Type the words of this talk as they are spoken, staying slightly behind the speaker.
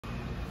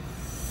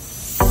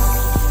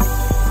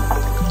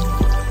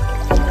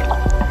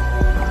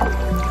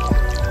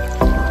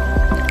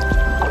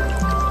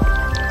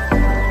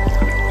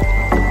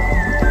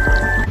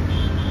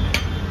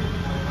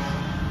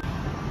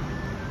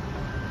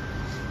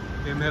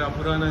ये मेरा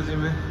पुराना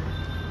जिम है।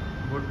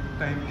 बहुत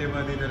टाइम के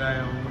बाद इधर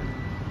आया हूँ,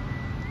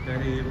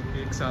 करीब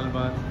 1 साल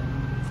बाद।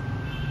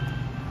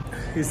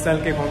 इस साल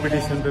के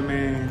कंपटीशन पे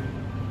मैं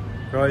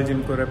रॉयल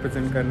जिम को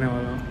रिप्रेजेंट करने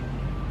वाला हूँ,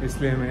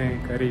 इसलिए मैं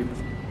करीब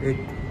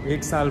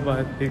एक साल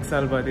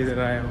बाद इधर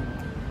आया हूँ।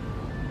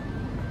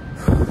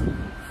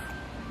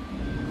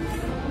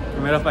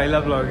 मेरा पहला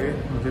ब्लॉग है,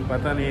 मुझे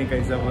पता नहीं है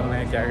कैसा बोलना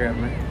है, क्या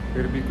करना है,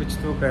 फिर भी कुछ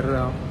तो कर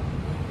रहा हूँ।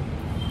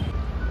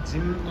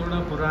 जिम थोड़ा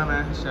पुराना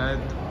है, शायद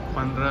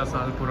 15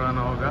 साल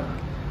पुराना होगा,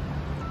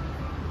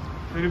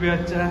 फिर भी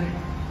अच्छा है।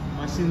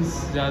 मशीन्स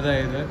ज़्यादा है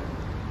इधर,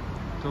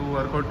 तो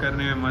वर्कआउट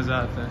करने में मज़ा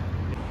आता है।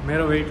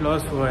 मेरा वेट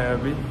लॉस हुआ है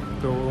अभी,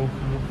 तो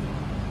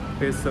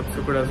फेस सब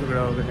सुकड़ा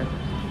हो गया है।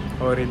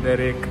 और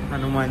इधर एक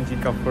हनुमान जी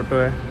का फोटो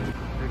है,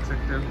 देख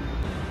सकते हो।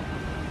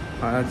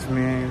 आज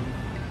मैं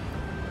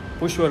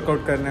पुश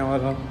वर्कआउट करने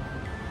वाला हूँ,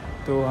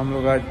 तो हम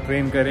लोग आज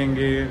ट्रेन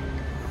करेंगे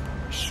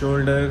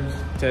शोल्डर,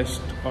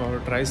 चेस्ट और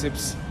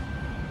ट्राइसेप्स।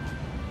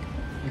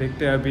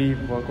 देखते हैं, अभी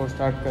वर्कआउट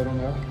स्टार्ट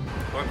करूँगा।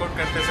 वर्कआउट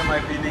करते समय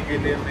पीने के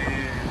लिए मैं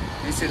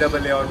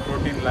PCAA और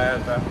प्रोटीन लाया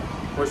था,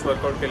 पुश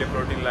वर्कआउट के लिए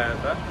प्रोटीन लाया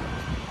था,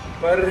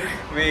 पर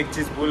मैं एक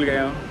चीज़ भूल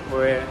गया हूँ, वो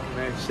है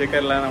मैं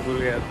शेकर लाना भूल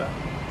गया था,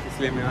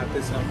 इसलिए मैं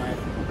आते समय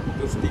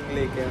तो स्टिंग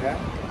लेके आया।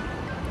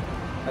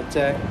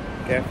 अच्छा है,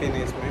 कैफीन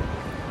है इसमें,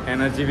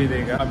 एनर्जी भी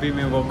देगा। अभी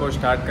मैं वर्कआउट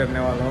स्टार्ट करने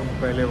वाला हूँ।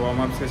 पहले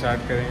वार्म अप से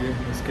स्टार्ट करेंगे,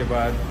 उसके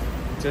बाद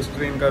चेस्ट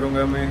ट्रेन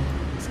करूँगा मैं,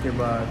 उसके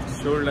बाद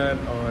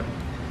शोल्डर और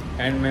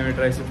एंड में मैं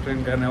ट्राइसेप्स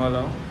ट्रेन करने वाला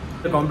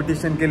हूँ। तो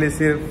कंपटीशन के लिए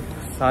सिर्फ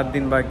 7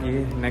 दिन बाकी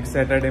है। नेक्स्ट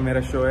सैटरडे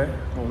मेरा शो है,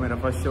 वो मेरा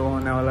फर्स्ट शो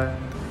होने वाला है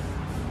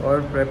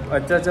और प्रेप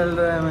अच्छा चल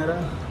रहा है मेरा।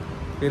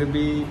 फिर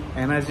भी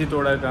एनर्जी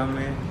थोड़ा कम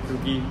है,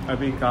 क्योंकि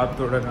अभी कार्ब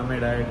थोड़ा कम है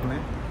डाइट में,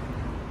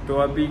 तो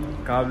अभी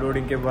कार्ब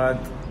लोडिंग के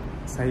बाद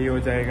सही हो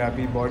जाएगा।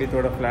 अभी बॉडी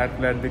थोड़ा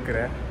फ्लैट दिख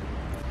रहा है,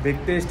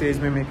 देखते हैं स्टेज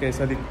में मैं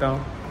कैसा दिखता हूँ।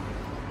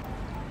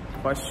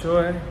 फर्स्ट शो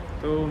है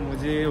तो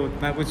मुझे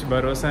उतना कुछ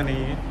भरोसा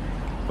नहीं है,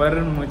 पर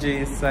मुझे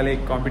इस साल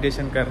एक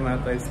कंपटीशन करना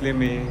था, इसलिए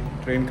मैं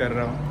ट्रेन कर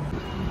रहा हूँ।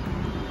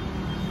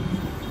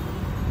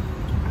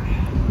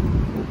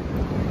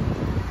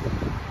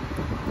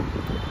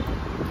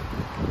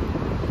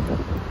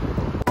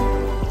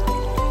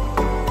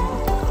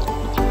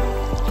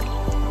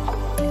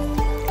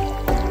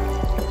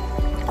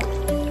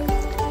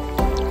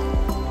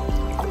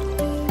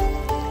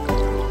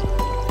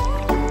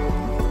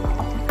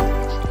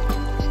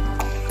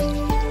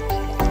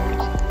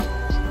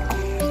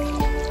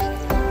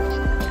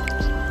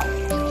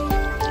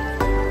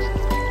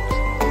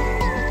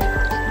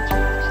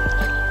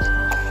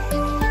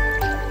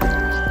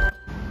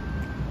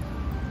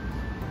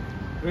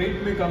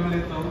 वेट में कम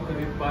लेता हूँ,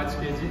 करीब 5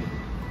 kg।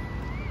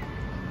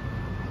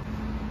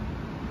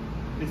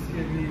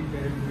 इसके भी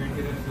करीब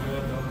मेंटेनेंस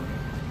लगाता हूँ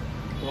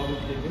वार्म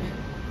के लिए।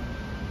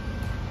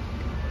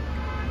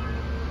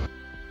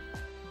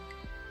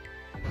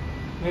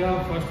 मेरा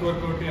फर्स्ट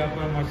वर्कआउट है यहाँ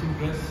पर मशीन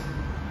प्रेस,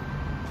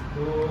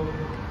 तो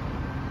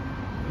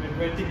मैं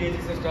 20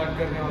 kg से स्टार्ट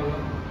करने वाला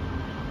हूँ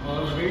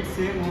और वेट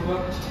सेम होगा,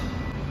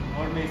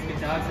 और मैं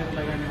इसके 4 सेट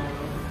लगाने वाला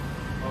हूँ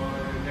और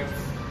लेफ्ट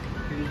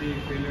भी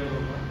फेलियर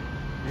होगा।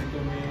 नहीं तो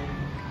मैं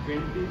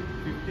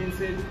 15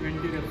 से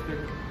 20 रेप्स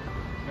तक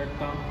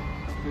रखता हूँ,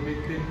 तो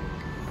देखते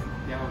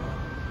क्या होगा।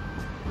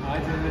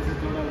 आज एनर्जी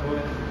थोड़ा लो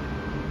है,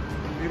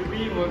 फिर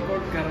भी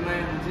वर्कआउट करना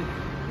है मुझे,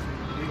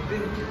 देखते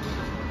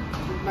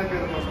कितना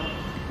करना होगा।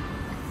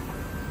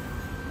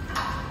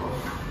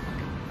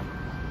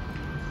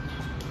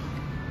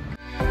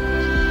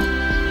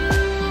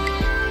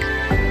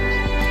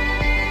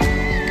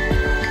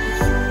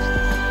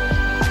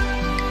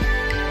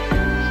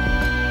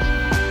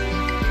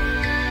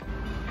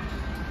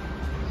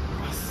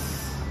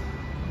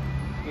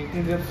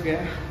 रेप्स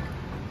गया।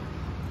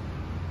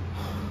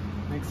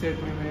 नेक्स्ट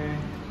सेट में मैं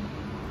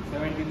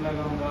 17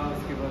 लगाऊंगा,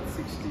 उसके बाद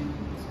 16,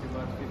 उसके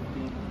बाद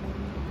 15,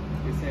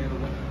 ऐसे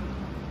होगा।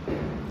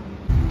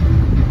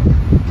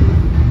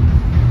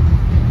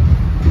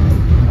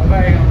 अब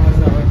आएगा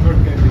मजा वर्कआउट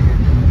करने के।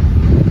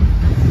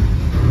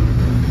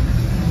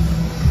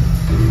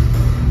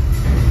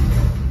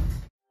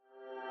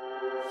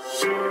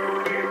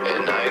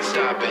 And I ain't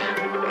stopping,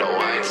 no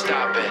I ain't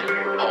stopping,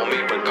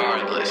 homie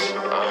regardless,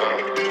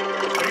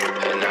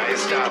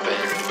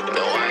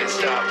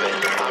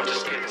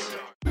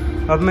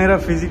 अब मेरा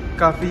फिजिक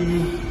काफ़ी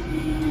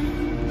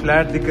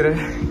फ्लैट दिख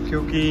रहा है,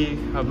 क्योंकि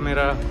अब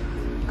मेरा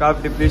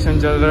कार्ब डिप्लीशन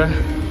चल रहा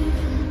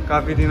है।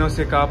 काफ़ी दिनों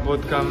से कार्ब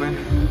बहुत कम है,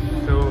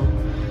 तो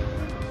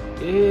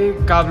ये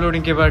कार्ब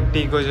लोडिंग के बाद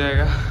ठीक हो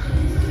जाएगा।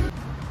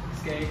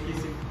 इसका एक ही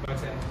सिर्फ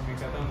बचा है, मैं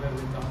ख़त्म कर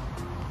देता हूँ।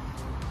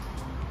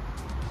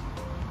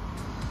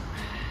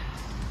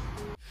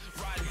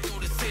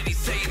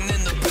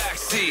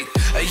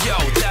 Yo,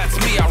 that's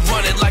me, I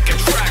run it like a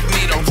track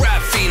meet, a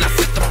rap fiend, I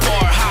set the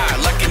bar high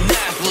like an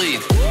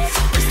athlete.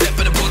 Step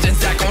in the booth and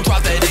Zach gon'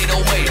 drop that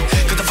 808,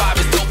 cause the vibe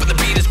is dope and the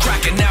beat is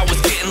cracking, now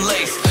it's getting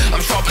laced.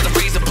 I'm sharp as a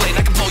razor blade,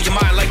 I can blow your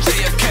mind like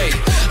JFK.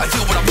 I do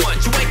what I want,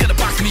 you ain't gonna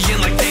box me in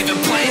like David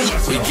Blaine.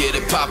 We get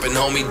it poppin',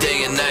 homie, day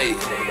and night.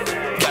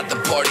 Got the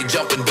party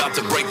jumping. jumping, about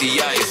to break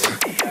the ice.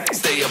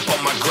 Stay up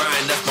on my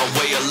grind, that's my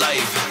way of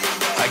life.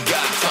 I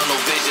got tunnel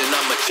vision,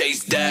 I'ma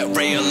chase that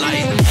ray of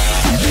light.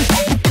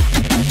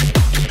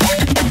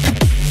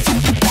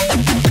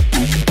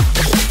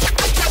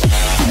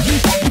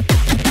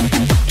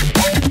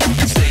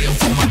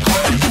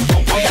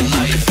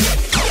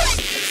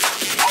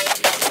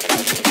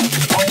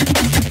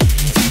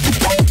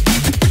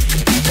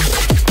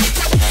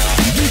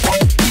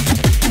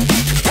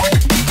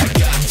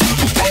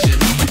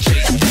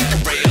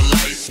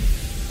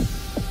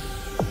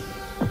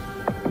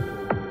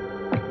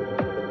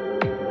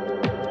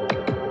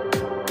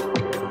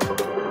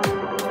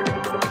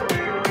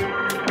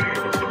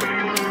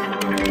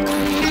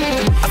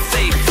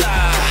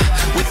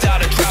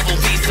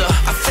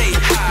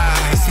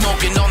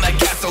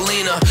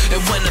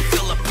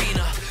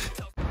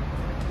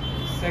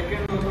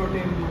 Second workout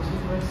in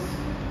triceps,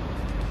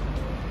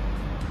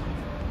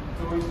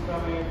 तो इसका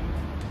मैं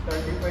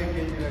 35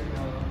 kg रखने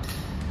वाला हूँ।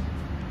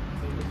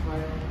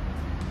 35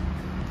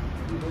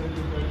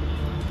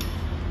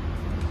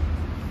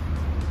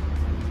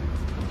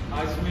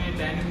 आज मैं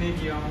tanning नहीं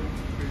किया हूँ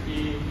क्योंकि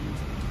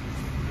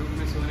रूम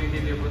में सोने के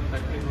लिए बहुत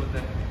तकलीफ होता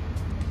है।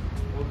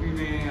 वो भी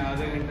मैं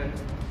आधा घंटा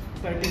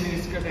 30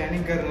 मिनट्स का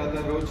टैनिंग कर रहा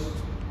था रोज़,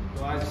 तो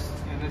आज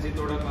एनर्जी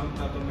थोड़ा कम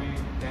था तो मैं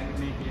टैनिंग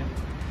नहीं किया,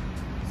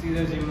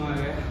 सीधा जिम में आ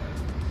गया।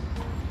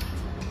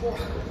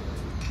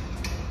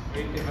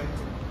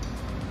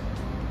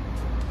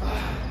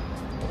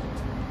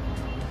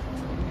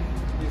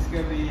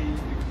 इसका भी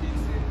 15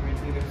 से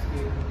 20 रेप्स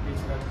के बीच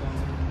करता हूँ।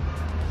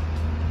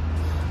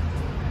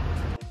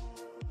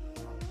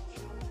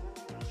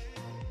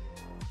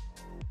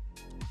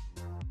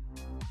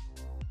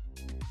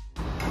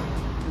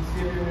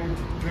 इसके लिए मैं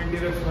 20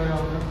 रेप्स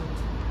लगाऊंगा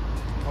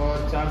और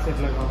 4 सेट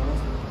लगाऊंगा।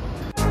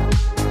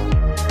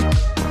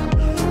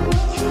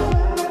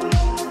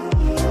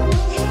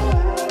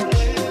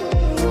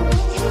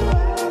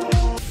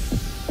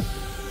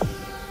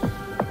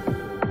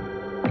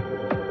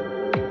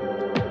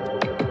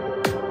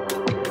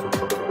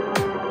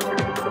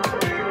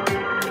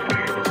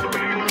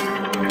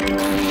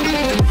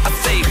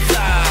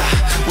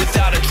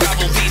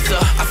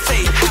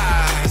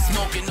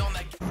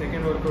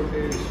 सेकेंड वर्कआउट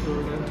है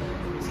शोल्डर,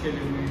 इसके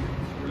लिए मैं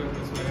शोल्डर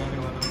प्रेस लगाने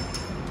वाला हूँ।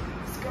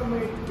 इसका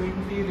मैं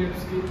 20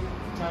 रेप्स के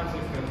 4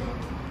 सेट कर रहा हूँ।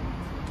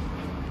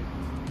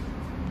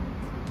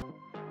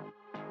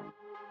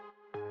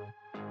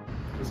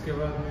 उसके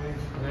बाद मैं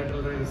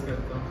लैटरल राइज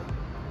करता हूँ,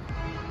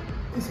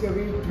 इसका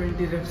भी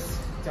 20 wraps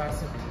 4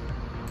 set.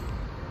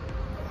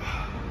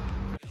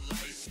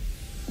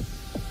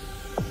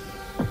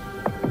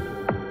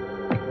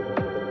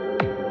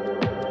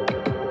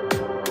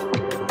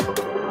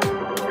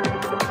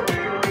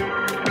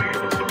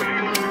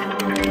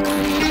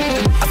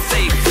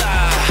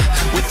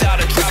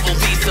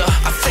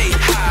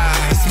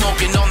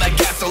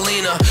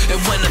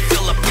 And when a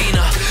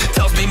Filipina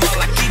tells me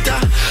Malakita,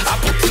 I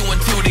put 2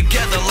 and 2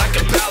 together like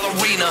a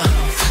ballerina.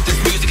 This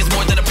music is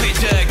more than a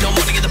paycheck, no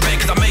money in the bank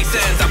cause I make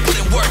sense. I put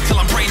in work till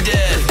I'm brain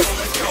dead.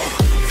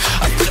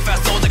 I spit a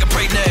fast soul like a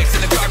breakneck,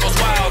 and the crowd goes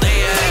wild,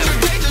 mayhem.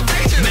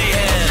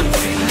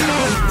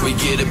 We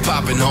get it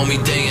poppin', homie,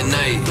 day and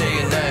night.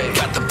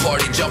 Got the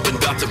party jumping,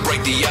 about to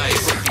break the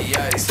ice.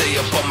 Stay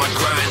up on my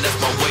grind, that's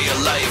my way of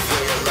life.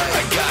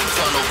 I got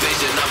tunnel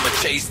vision, I'ma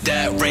chase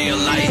that ray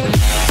of light.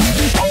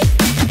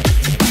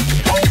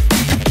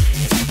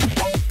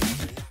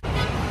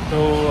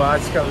 तो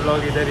आज का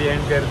vlog इधर ही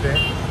and करते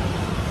हैं।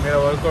 मेरा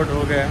workout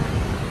हो गया,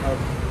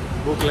 अब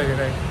भूख लग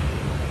रहा है,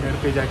 घर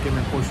पे जाके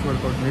मैं पोस्ट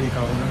वर्कआउट नहीं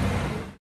खाऊंगा।